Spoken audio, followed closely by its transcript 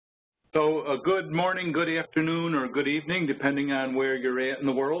So good morning, good afternoon, or good evening, depending on where you're at in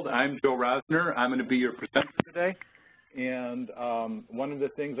the world. I'm Joe Rosner. I'm going to be your presenter today. And one of the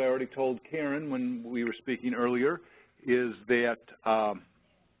things I already told Karen when we were speaking earlier is that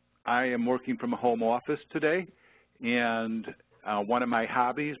I am working from a home office today. And one of my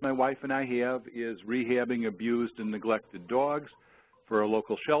hobbies my wife and I have is rehabbing abused and neglected dogs for a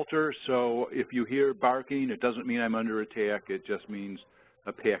local shelter. So if you hear barking, it doesn't mean I'm under attack. It just means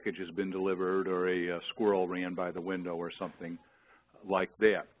a package has been delivered or a squirrel ran by the window or something like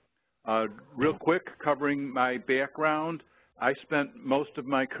that. Real quick, covering my background, I spent most of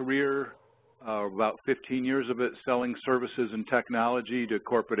my career, about 15 years of it, selling services and technology to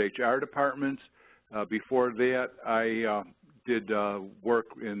corporate HR departments. Before that, I did work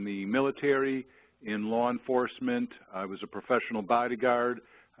in the military, in law enforcement. I was a professional bodyguard.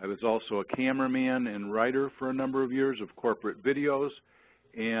 I was also a cameraman and writer for a number of years of corporate videos.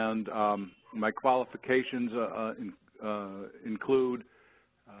 And my qualifications include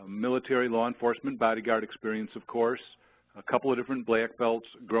military, law enforcement, bodyguard experience, of course, a couple of different black belts.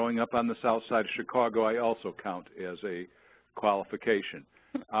 Growing up on the south side of Chicago, I also count as a qualification.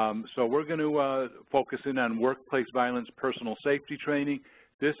 So we're going to focus in on workplace violence, personal safety training.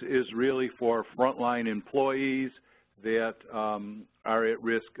 This is really for frontline employees that are at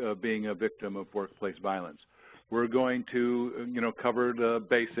risk of being a victim of workplace violence. We're going to, cover the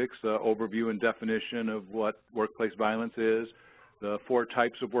basics, the overview and definition of what workplace violence is, the 4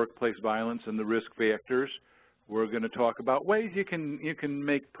 types of workplace violence and the risk factors. We're going to talk about ways you can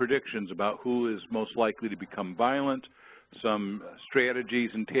make predictions about who is most likely to become violent, some strategies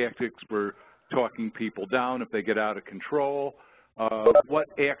and tactics for talking people down if they get out of control, what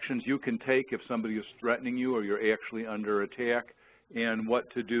actions you can take if somebody is threatening you or you're actually under attack, and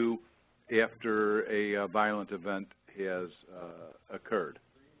what to do after a violent event has occurred.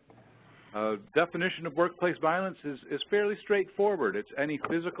 Definition of workplace violence is fairly straightforward. It's any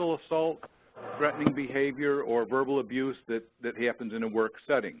physical assault, threatening behavior, or verbal abuse that happens in a work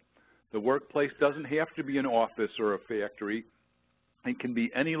setting. The workplace doesn't have to be an office or a factory. It can be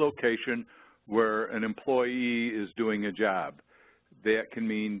any location where an employee is doing a job. That can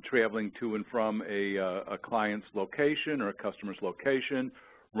mean traveling to and from a client's location or a customer's location,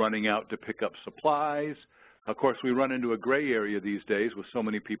 running out to pick up supplies. Of course, we run into a gray area these days with so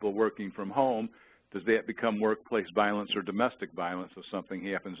many people working from home. Does that become workplace violence or domestic violence if something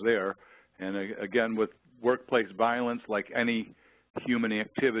happens there? And again, with workplace violence, like any human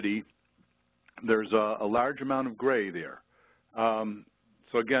activity, there's a large amount of gray there.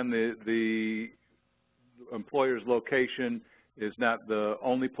 So again, the employer's location is not the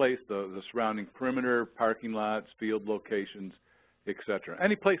only place, the surrounding perimeter, parking lots, field locations, etc.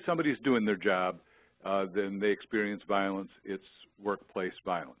 Any place somebody's doing their job, then they experience violence, it's workplace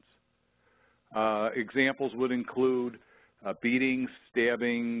violence. Examples would include beatings,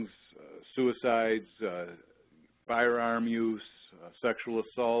 stabbings, suicides, firearm use, sexual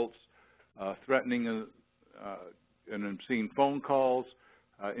assaults, threatening and obscene phone calls,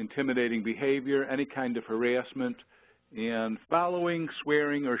 intimidating behavior, any kind of harassment, and following,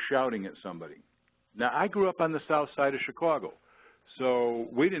 swearing, or shouting at somebody. Now, I grew up on the south side of Chicago. So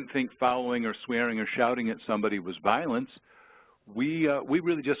we didn't think following or swearing or shouting at somebody was violence. We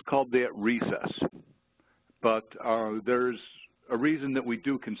really just called that recess. But there's a reason that we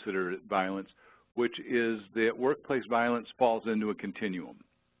do consider it violence, which is that workplace violence falls into a continuum.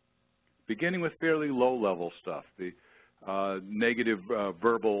 Beginning with fairly low-level stuff, the negative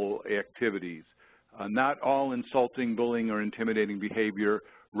verbal activities. Not all insulting, bullying, or intimidating behavior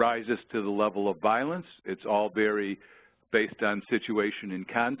rises to the level of violence. It's all very based on situation and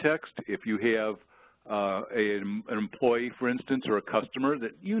context. If you have an employee, for instance, or a customer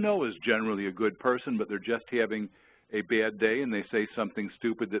that you know is generally a good person, but they're just having a bad day and they say something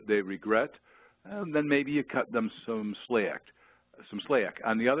stupid that they regret, then maybe you cut them some slack.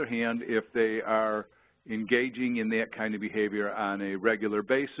 On the other hand, if they are engaging in that kind of behavior on a regular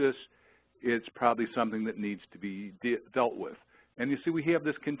basis, it's probably something that needs to be dealt with. And you see, we have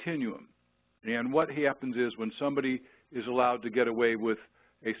this continuum. And what happens is when somebody is allowed to get away with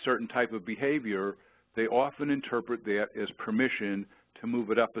a certain type of behavior, they often interpret that as permission to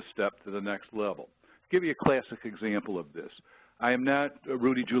move it up a step to the next level. I'll give you a classic example of this. I am not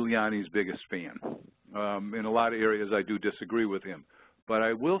Rudy Giuliani's biggest fan. In a lot of areas, I do disagree with him. But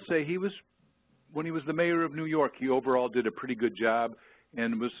I will say when he was the mayor of New York, he overall did a pretty good job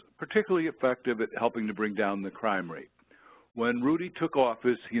and was particularly effective at helping to bring down the crime rate. When Rudy took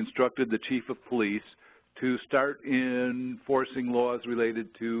office, he instructed the chief of police to start enforcing laws related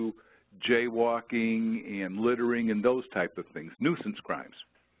to jaywalking and littering and those type of things, nuisance crimes.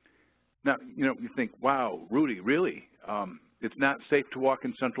 Now, you know, you think, wow, Rudy, really? It's not safe to walk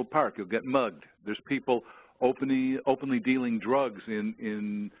in Central Park. You'll get mugged. There's people openly dealing drugs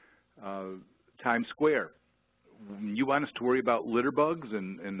in Times Square. You want us to worry about litter bugs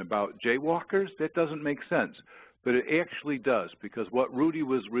and about jaywalkers? That doesn't make sense. But it actually does, because what Rudy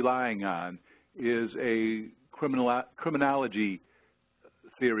was relying on is a criminology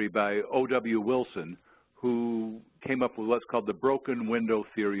theory by O.W. Wilson, who came up with what's called the broken window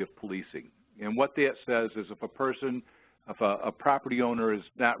theory of policing. And what that says is if a property owner is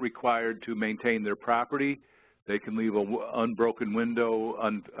not required to maintain their property, they can leave a broken window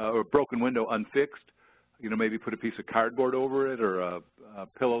unfixed, you know, maybe put a piece of cardboard over it or a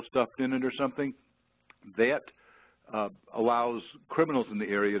pillow stuffed in it or something. That allows criminals in the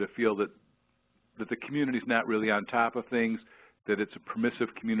area to feel that the community's not really on top of things, that it's a permissive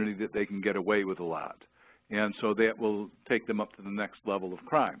community, that they can get away with a lot. And so that will take them up to the next level of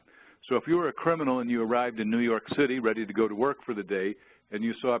crime. So if you were a criminal and you arrived in New York City ready to go to work for the day and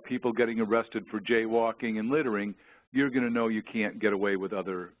you saw people getting arrested for jaywalking and littering, you're going to know you can't get away with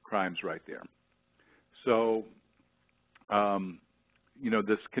other crimes right there. So, you know,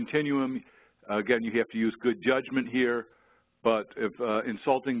 this continuum, again, you have to use good judgment here, but if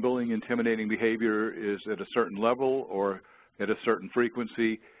insulting, bullying, intimidating behavior is at a certain level or at a certain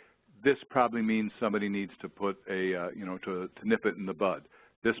frequency, this probably means somebody needs to put a, you know, to nip it in the bud.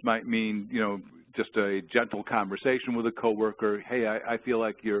 This might mean, you know, just a gentle conversation with a coworker. Hey, I feel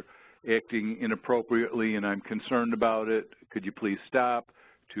like you're acting inappropriately and I'm concerned about it. Could you please stop?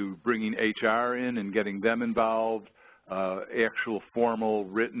 To bringing HR in and getting them involved, actual formal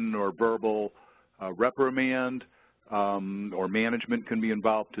written or verbal reprimand or management can be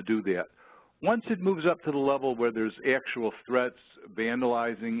involved to do that. Once it moves up to the level where there's actual threats,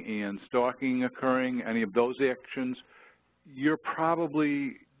 vandalizing, and stalking occurring, any of those actions, you're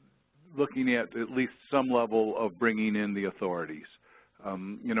probably looking at least some level of bringing in the authorities.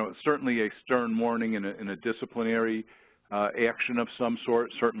 You know, certainly a stern warning in a disciplinary action of some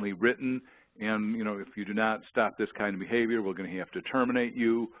sort, certainly written, and, you know, if you do not stop this kind of behavior, we're going to have to terminate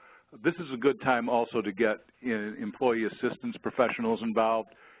you. This is a good time also to get employee assistance professionals involved.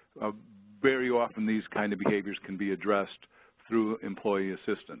 Very often these kind of behaviors can be addressed through employee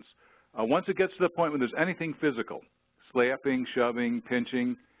assistance. Once it gets to the point where there's anything physical, slapping, shoving,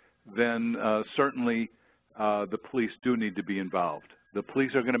 pinching, then certainly the police do need to be involved. The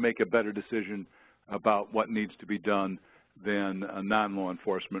police are going to make a better decision about what needs to be done than non-law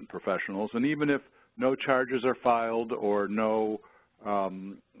enforcement professionals. And even if no charges are filed or no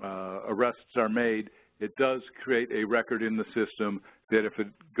arrests are made, it does create a record in the system that if it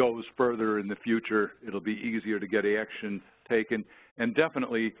goes further in the future, it'll be easier to get action taken. And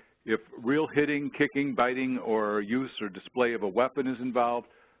definitely, if real hitting, kicking, biting, or use or display of a weapon is involved,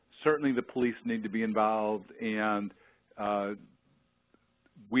 certainly the police need to be involved, and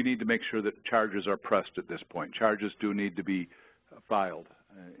we need to make sure that charges are pressed at this point. Charges do need to be filed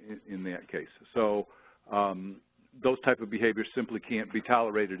in that case. So those type of behaviors simply can't be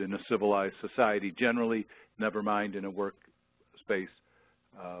tolerated in a civilized society generally, never mind in a workspace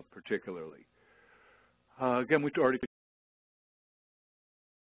particularly. Again, we've already